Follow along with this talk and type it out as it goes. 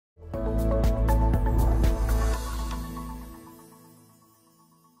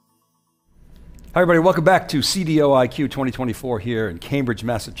Hi everybody, welcome back to CDOIQ 2024 here in Cambridge,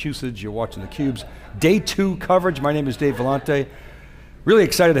 Massachusetts. You're watching theCUBE's Day 2 coverage. My name is Dave Vellante. Really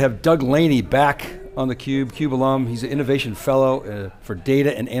excited to have Doug Laney back on theCUBE, CUBE alum. He's an Innovation Fellow for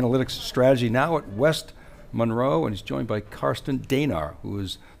Data and Analytics Strategy, now at West Monroe, and he's joined by Carsten Dehner, who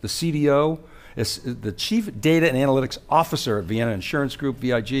is the CDO, the Chief Data and Analytics Officer at Vienna Insurance Group,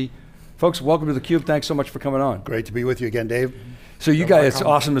 VIG. Folks, welcome to theCUBE. Thanks so much for coming on. Great to be with you again, Dave. So you guys, it's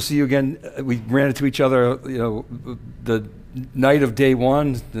awesome to see you again. We ran into each other, the night of day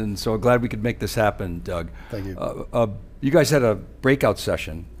one, and so glad we could make this happen, Doug. Thank you. You guys had a breakout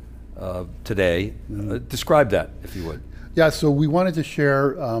session today. Describe that, if you would. Yeah, so we wanted to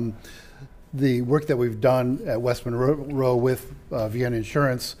share the work that we've done at West Monroe with Vienna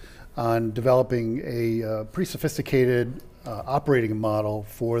Insurance on developing a pretty sophisticated operating model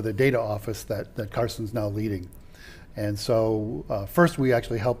for the data office that Carsten's now leading. And so first we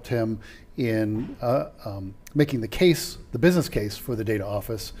actually helped him in making the business case for the data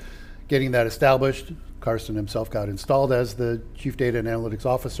office, getting that established. Carsten himself got installed as the Chief Data and Analytics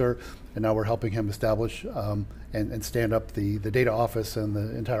Officer, and now we're helping him establish and stand up the data office and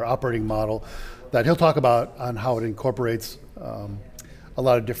the entire operating model that he'll talk about on how it incorporates a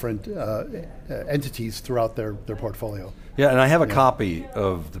lot of different entities throughout their portfolio. Yeah, and I have a copy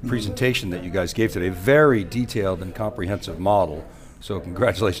of the presentation that you guys gave today, very detailed and comprehensive model. So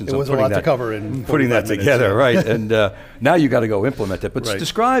congratulations on putting to cover in putting that together, yeah. Right? And now you got to go implement it. But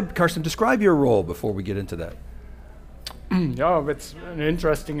right. Carsten, describe your role before we get into that. Yeah, it's an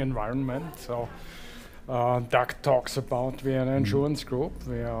interesting environment. So Doug talks about Vienna Insurance Group.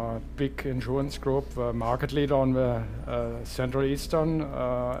 We are a big insurance group, market leader on the Central Eastern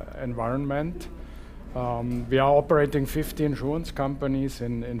environment. We are operating 50 insurance companies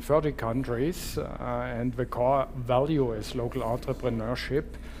in 30 countries, and the core value is local entrepreneurship,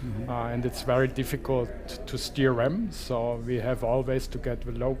 and it's very difficult to steer them. So we have always to get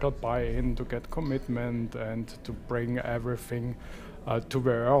the local buy-in, to get commitment, and to bring everything to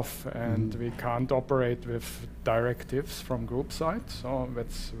the earth, and we can't operate with directives from group side. So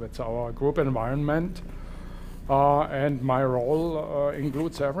that's our group environment. And my role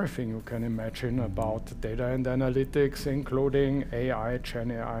includes everything you can imagine about data and analytics, including AI,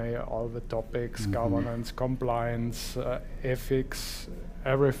 Gen AI, all the topics, governance, compliance, ethics,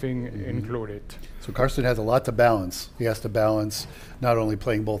 everything included. So Carsten has a lot to balance. He has to balance not only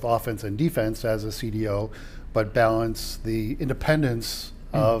playing both offense and defense as a CDO, but balance the independence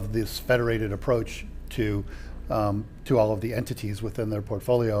of this federated approach to all of the entities within their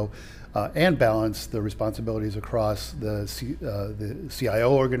portfolio, and balance the responsibilities across the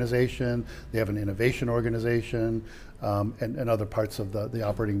CIO organization. They have an innovation organization, and other parts of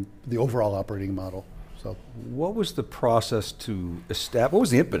the overall operating model. So, what was the process to establish? What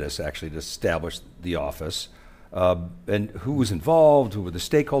was the impetus actually to establish the office, and who was involved? Who were the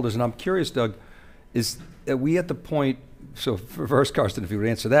stakeholders? And I'm curious, Doug, are we at the point? So, first, Carsten, if you would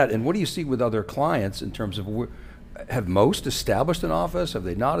answer that, and what do you see with other clients in terms of? Have most established an office? Have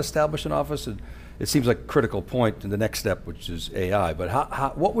they not established an office? And it seems like a critical point in the next step, which is AI, but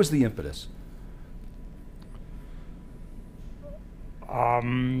what was the impetus? I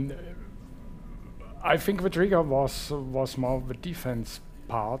think the trigger was more the defense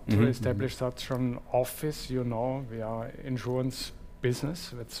part to establish such an office. You know, we are insurance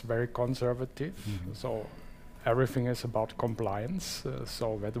business, it's very conservative, so everything is about compliance,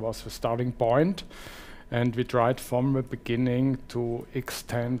 so that was the starting point. And we tried from the beginning to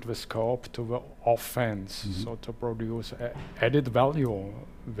extend the scope to the offense, so to produce added value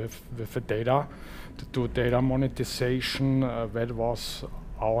with the data, to do data monetization. That was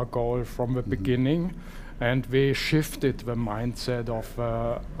our goal from the beginning. And we shifted the mindset of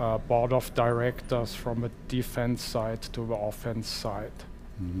board of directors from the defense side to the offense side.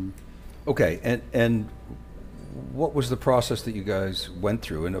 Okay, and what was the process that you guys went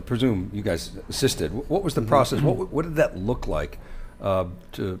through? And I presume you guys assisted. What was the process? What did that look like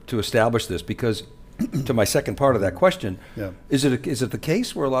to establish this? Because to my second part of that question, is it the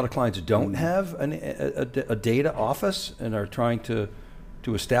case where a lot of clients don't have a data office and are trying to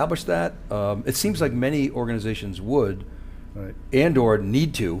establish that? It seems like many organizations would, and or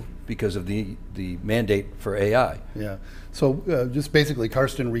need to, because of the mandate for AI. Yeah, so just basically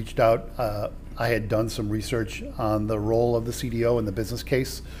Carsten reached out. I had done some research on the role of the CDO and the business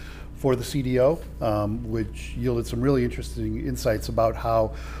case for the CDO, which yielded some really interesting insights about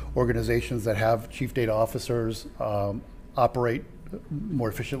how organizations that have chief data officers operate more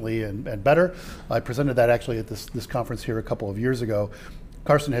efficiently and better. I presented that actually at this conference here a couple of years ago,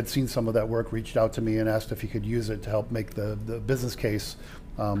 Carsten had seen some of that work, reached out to me and asked if he could use it to help make the business case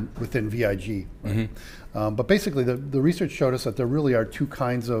within VIG. Right? But basically, the research showed us that there really are two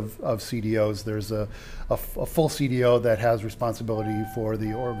kinds of CDOs. There's a full CDO that has responsibility for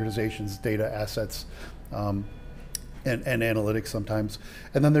the organization's data assets and analytics sometimes.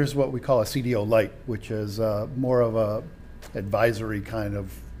 And then there's what we call a CDO Lite, which is more of a advisory kind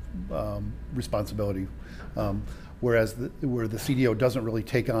of responsibility. Whereas where the CDO doesn't really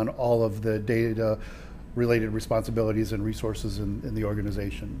take on all of the data related responsibilities and resources in the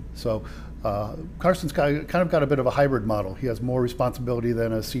organization. So Carsten's kind of got a bit of a hybrid model. He has more responsibility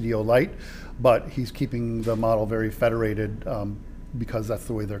than a CDO Lite, but he's keeping the model very federated because that's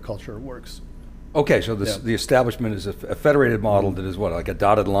the way their culture works. Okay, so the establishment is a federated model that is what, like a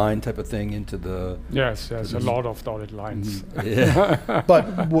dotted line type of thing into the... Yes, there's a lot of dotted lines. Yeah.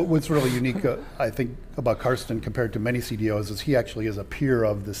 But what's really unique, I think, about Carsten compared to many CDOs is he actually is a peer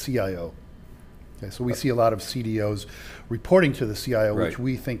of the CIO. Okay, so we see a lot of CDOs reporting to the CIO, Right. which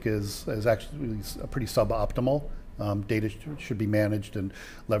we think is actually a pretty suboptimal. Data should be managed and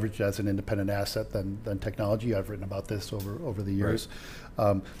leveraged as an independent asset than technology. I've written about this over the years.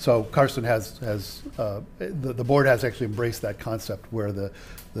 Right. So Carsten has the board has actually embraced that concept where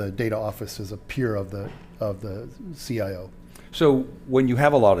the data office is a peer of the CIO. So when you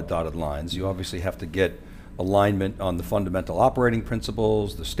have a lot of dotted lines, you obviously have to get alignment on the fundamental operating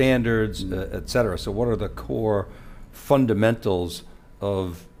principles, the standards, et cetera. So what are the core fundamentals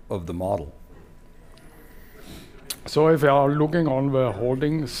of the model? So if you are looking on the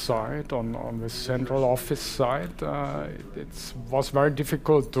holding side, on the central office side, it was very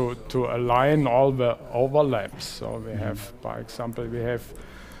difficult to align all the overlaps. So we have, by example, we have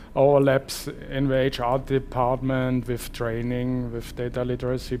overlaps in the HR department with training, with data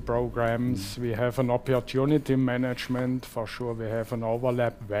literacy programs. We have an opportunity management, for sure. We have an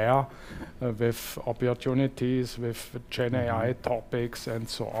overlap there with opportunities, with Gen AI topics and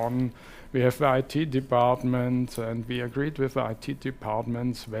so on. We have the IT department, and we agreed with the IT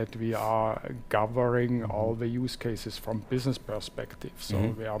departments that we are covering all the use cases from business perspective.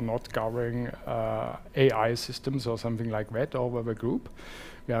 So we are not covering AI systems or something like that over the group.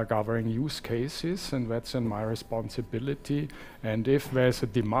 We are covering use cases, and that's in my responsibility. And if there's a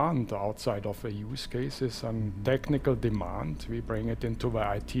demand outside of the use cases, and technical demand, we bring it into the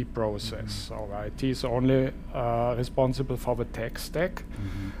IT process. So IT is only responsible for the tech stack.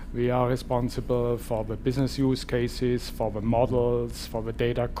 We are responsible for the business use cases, for the models, for the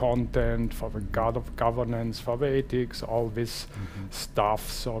data content, for the governance, for the ethics, all this stuff.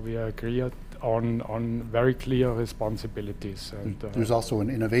 So we agree on very clear responsibilities. And there's also an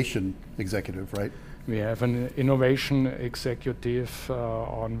innovation executive, right? We have an innovation executive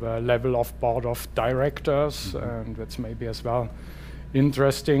on the level of board of directors, and that's maybe as well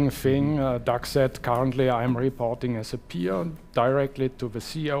interesting thing. Doug said currently I'm reporting as a peer directly to the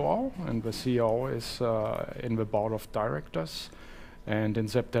COO, and the COO is in the board of directors. And in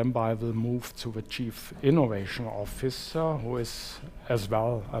September, I will move to the Chief Innovation Officer, who is as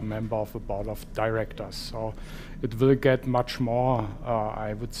well a member of the Board of Directors. So it will get much more,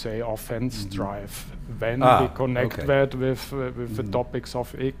 I would say, offense drive when we connect that with the topics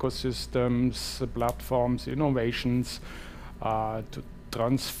of ecosystems, platforms, innovations, to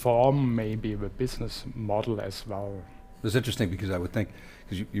transform maybe the business model as well. It's interesting because I would think,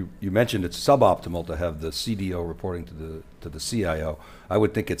 because you mentioned it's suboptimal to have the CDO reporting to the CIO. I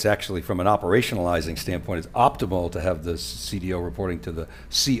would think it's actually, from an operationalizing standpoint, it's optimal to have the CDO reporting to the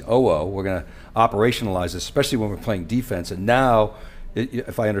COO. We're going to operationalize this, especially when we're playing defense. And now,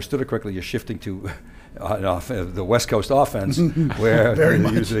 if I understood it correctly, you're shifting to the West Coast offense, where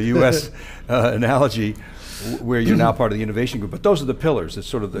to use a U.S. Analogy, where you're now part of the innovation group. But those are the pillars. It's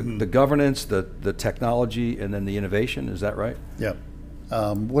sort of the governance, the technology, and then the innovation. Is that right? Yeah.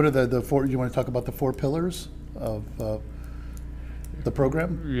 What are the four? You want to talk about the four pillars of the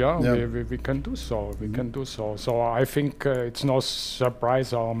program? Yeah. We can do so. We can do so. So I think it's no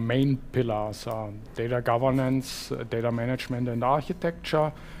surprise our main pillars are data governance, data management and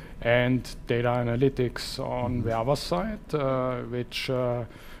architecture, and data analytics on the other side, which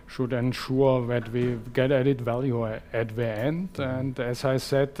should ensure that we get added value at the end. And as I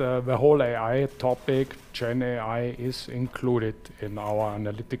said, the whole AI topic, Gen AI, is included in our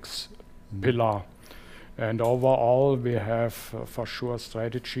analytics pillar. And overall, we have for sure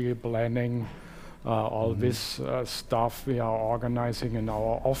strategy, planning, all this stuff we are organizing in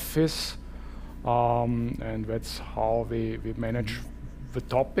our office. And that's how we manage the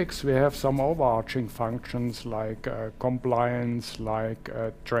topics. We have some overarching functions like compliance, like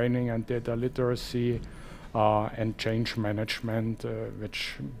training and data literacy, and change management,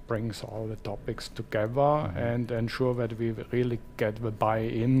 which brings all the topics together and ensure that we really get the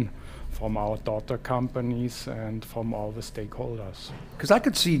buy-in from our daughter companies and from all the stakeholders. Because I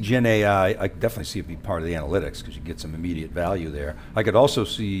could see Gen AI, I could definitely see it be part of the analytics because you get some immediate value there. I could also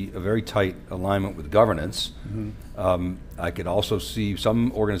see a very tight alignment with governance. I could also see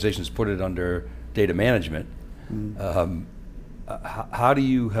some organizations put it under data management. How do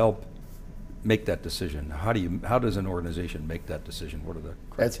you help make that decision? How does an organization make that decision? What are the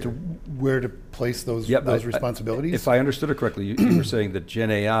criteria? As to where to place those responsibilities? If I understood it correctly, you were saying that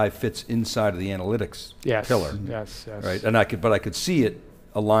Gen AI fits inside of the analytics pillar. Yes. Right, and I could see it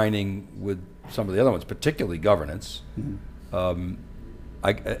aligning with some of the other ones, particularly governance. And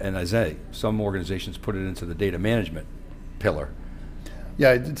I say, some organizations put it into the data management pillar.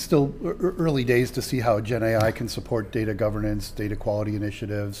 Yeah, it's still early days to see how Gen AI can support data governance, data quality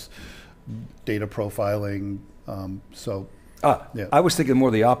initiatives, data profiling. Yeah. I was thinking more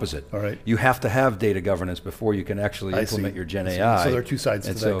the opposite. All right. You have to have data governance before you can actually implement your Gen AI. So there are two sides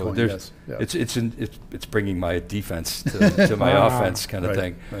to that coin. Yes. Yeah. It's bringing my defense to my offense kind of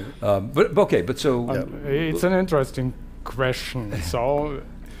thing. Right. But it's an interesting question. So,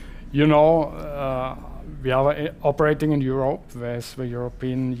 we are operating in Europe with the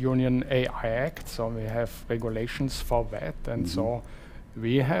European Union AI Act, so we have regulations for that, and so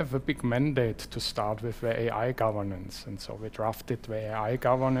we have a big mandate to start with the AI governance, and so we drafted the AI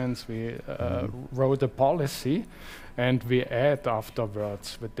governance, we wrote a policy, and we add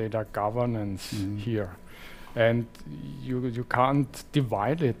afterwards the data governance here. And you can't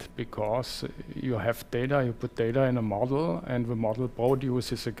divide it because you have data, you put data in a model, and the model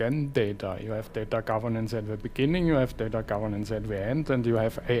produces again data. You have data governance at the beginning, you have data governance at the end, and you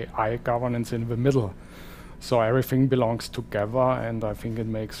have AI governance in the middle. So everything belongs together, and I think it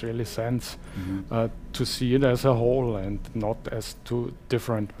makes really sense to see it as a whole and not as two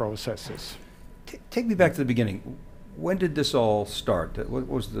different processes. Take me back to the beginning. When did this all start? What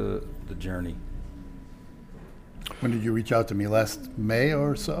was the journey? When did you reach out to me? Last May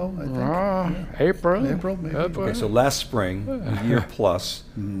or so, I think? April. April, maybe? Okay, so last spring, a year plus.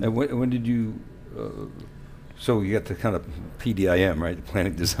 And when did you, so you got the kind of PDIM, right? The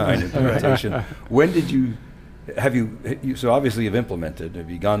planning, design, implementation. When did you, so obviously you've implemented, have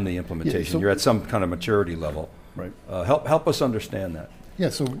you begun the implementation? You're at some kind of maturity level. Right. Help us understand that. Yeah,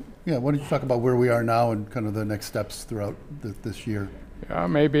 so why don't you talk about where we are now and kind of the next steps throughout this year? Yeah,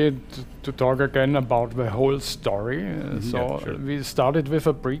 maybe to talk again about the whole story. We started with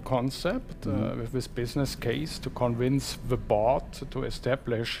a pre-concept, with this business case to convince the board to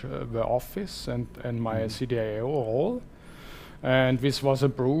establish the office and my CDAO role. And this was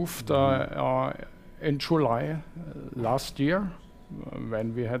approved in July last year,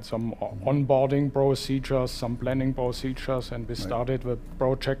 when we had some onboarding procedures, some planning procedures, and we started the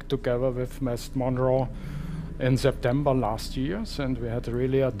project together with Monroe in September last year, and we had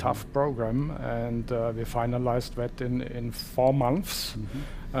really a tough program, and we finalized that in 4 months.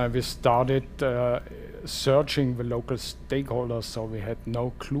 We started searching the local stakeholders, so we had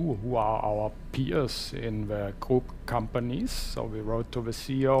no clue who are our peers in the group companies. So we wrote to the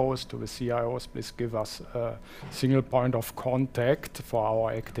CEOs, to the CIOs, please give us a single point of contact for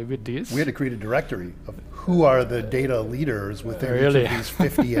our activities. We had to create a directory of who are the data leaders within each of these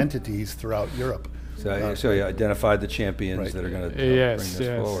 50 entities throughout Europe. So you identified the champions that are going to bring this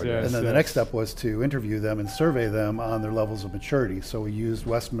forward. And then the next step was to interview them and survey them on their levels of maturity. So we used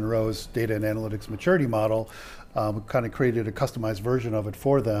West Monroe's data and analytics maturity model, we kind of created a customized version of it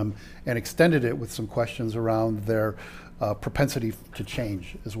for them and extended it with some questions around their propensity to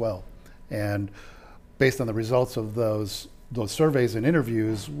change as well. And based on the results of those surveys and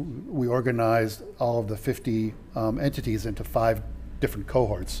interviews, we organized all of the 50 entities into 5 different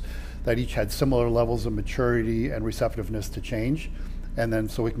cohorts that each had similar levels of maturity and receptiveness to change, and then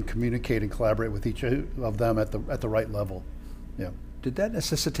so we can communicate and collaborate with each of them at the right level. Yeah. Did that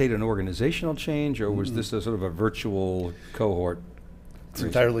necessitate an organizational change, or was this a sort of a virtual cohort? It's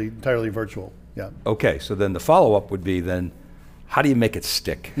entirely virtual. Yeah. Okay, so then the follow-up would be then, how do you make it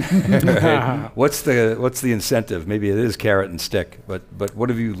stick? Right? What's the incentive? Maybe it is carrot and stick, but what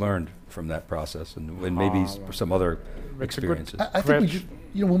have you learned from that process, and maybe some other experiences? I think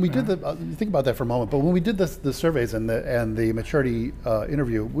when we did think about that for a moment, but when we did the surveys and the maturity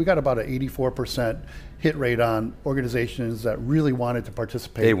interview, we got about an 84% hit rate on organizations that really wanted to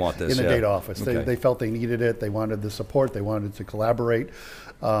participate in the data office. Okay. They felt they needed it, they wanted the support, they wanted to collaborate.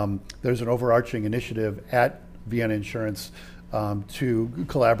 There's an overarching initiative at Vienna Insurance to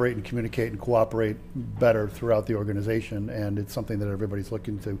collaborate and communicate and cooperate better throughout the organization, and it's something that everybody's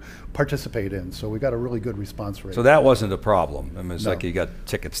looking to participate in. So we got a really good response rate. So that wasn't a problem. I mean, it's No. like you got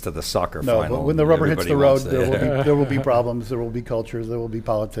tickets to the soccer No, final. but when the rubber hits the road, Everybody there will be problems, there will be cultures, there will be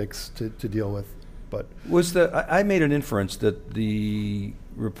politics to deal with. But Was I made an inference that the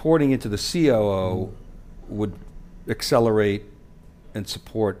reporting into the COO would accelerate and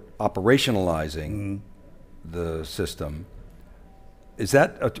support operationalizing the system. Is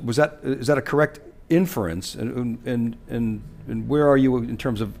that a correct inference? And where are you in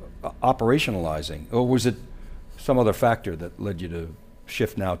terms of operationalizing, or was it some other factor that led you to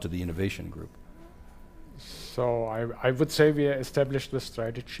shift now to the innovation group? So I would say we established the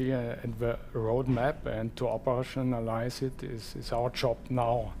strategy and the roadmap, and to operationalize it is our job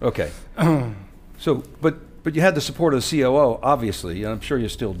now. Okay. So, but you had the support of the COO, obviously, and I'm sure you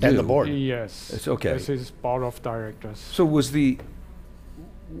still do. And the board. Yes. It's okay. This is board of directors. So was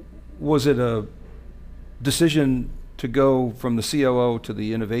it a decision to go from the COO to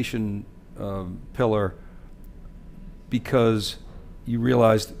the innovation pillar because you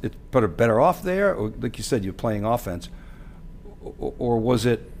realized it put it better off there, or like you said, you're playing offense, or was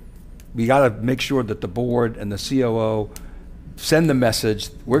it we got to make sure that the board and the COO send the message,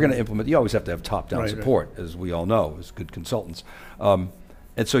 we're going to implement. You always have to have top-down support, as we all know, as good consultants. And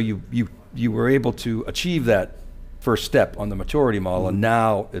so you were able to achieve that first step on the maturity model, and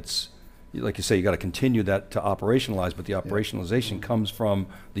now it's, like you say, you got to continue that to operationalize, but the operationalization comes from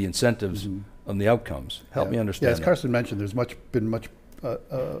the incentives and the outcomes. Help me understand. Yeah, as Carsten mentioned, there's been much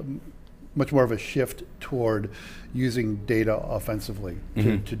more of a shift toward using data offensively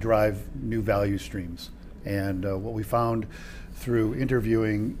to drive new value streams. And what we found through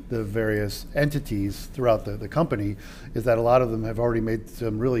interviewing the various entities throughout the company is that a lot of them have already made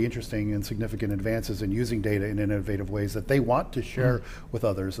some really interesting and significant advances in using data in innovative ways that they want to share with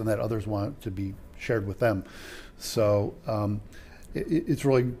others and that others want to be shared with them. So it's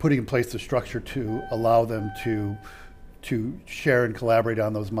really putting in place the structure to allow them to share and collaborate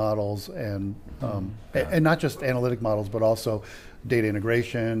on those models, and not just analytic models, but also data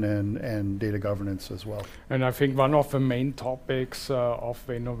integration and data governance as well. And I think one of the main topics of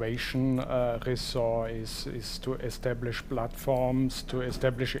the innovation resort is to establish platforms, to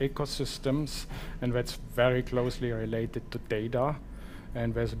establish ecosystems, and that's very closely related to data.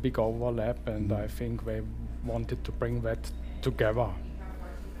 And there's a big overlap, and I think they wanted to bring that together.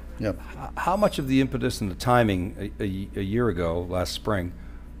 Yep. How much of the impetus and the timing a year ago, last spring,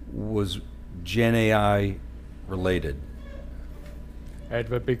 was Gen AI related? At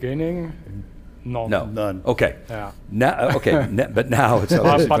the beginning, none. No. None. Okay. Yeah. Now, okay, but now it's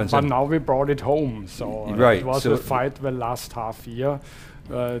but now we brought it home. So right. It was So a fight the last half year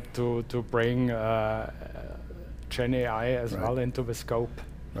to bring Gen AI as well into the scope.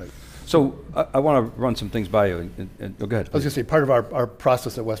 Right. So I want to run some things by you. And go ahead. I was going to say, part of our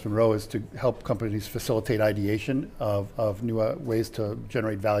process at West Monroe is to help companies facilitate ideation of new ways to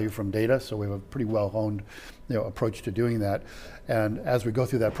generate value from data. So we have a pretty well-honed approach to doing that. And as we go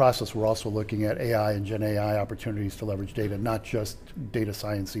through that process, we're also looking at AI and Gen AI opportunities to leverage data, not just data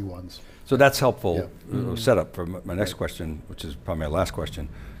science-y ones. So that's helpful setup for my next question, which is probably my last question,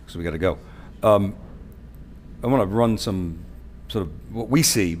 because we got to go. I want to run some sort of what we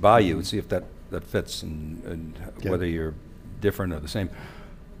see by you and see if that fits and whether you're different or the same.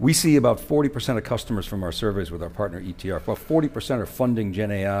 We see about 40% of customers from our surveys with our partner ETR, well, 40% are funding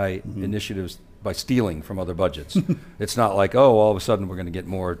Gen AI initiatives by stealing from other budgets. It's not like, oh, all of a sudden we're going to get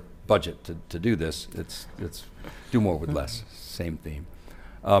more budget to do this. It's do more with less, same theme.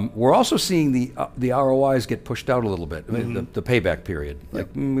 We're also seeing the ROIs get pushed out a little bit, I mean, the payback period. Like,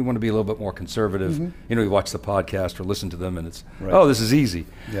 we want to be a little bit more conservative. You know, you watch the podcast or listen to them and it's, oh, this is easy.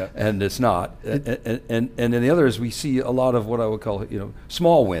 And it's not. And then the other is we see a lot of what I would call,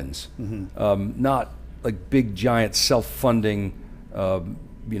 small wins, not like big, giant, self-funding,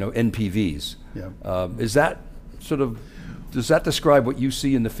 NPVs. Is that sort of, does that describe what you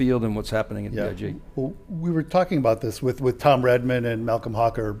see in the field and what's happening at DIG? Well, we were talking about this with Tom Redman and Malcolm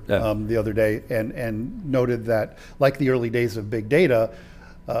Hawker the other day, and noted that, like the early days of big data,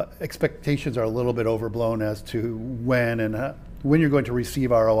 expectations are a little bit overblown as to when you're going to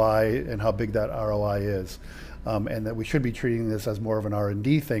receive ROI and how big that ROI is, and that we should be treating this as more of an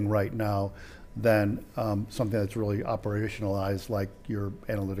R&D thing right now than something that's really operationalized like your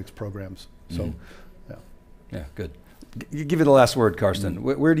analytics programs. So, yeah, good. Give it the last word, Carsten.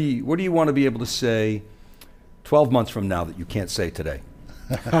 What do you want to be able to say 12 months from now that you can't say today?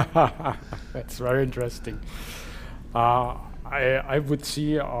 That's very interesting. I would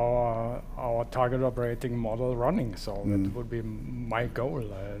see our our target operating model running. So that would be my goal,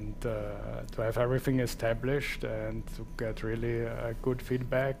 and to have everything established and to get really good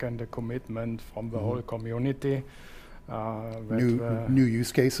feedback and a commitment from the whole community. New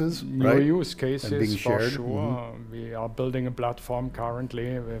use cases, new right? use cases And being for shared. sure. We are building a platform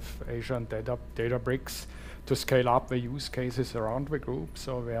currently with Asian Databricks to scale up the use cases around the group.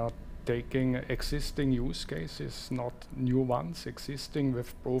 So we are taking existing use cases, not new ones, existing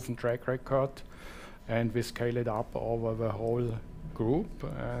with proven track record, and we scale it up over the whole group.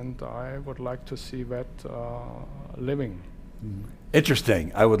 And I would like to see that living.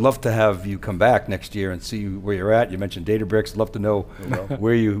 Interesting. I would love to have you come back next year and see where you're at. You mentioned Databricks. I'd love to know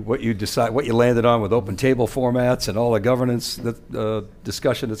what you landed on with open table formats and all the governance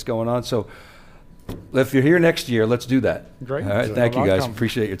discussion that's going on. So if you're here next year, let's do that. Great. All right. Thank you, guys.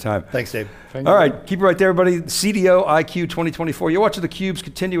 Appreciate your time. Thanks, Dave. All right. Keep it right there, everybody. CDOIQ 2024. You're watching theCUBE's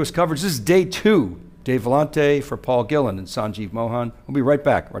continuous coverage. This is day 2. Dave Vellante for Paul Gillen and Sanjeev Mohan. We'll be right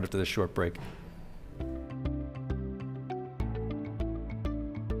back right after this short break.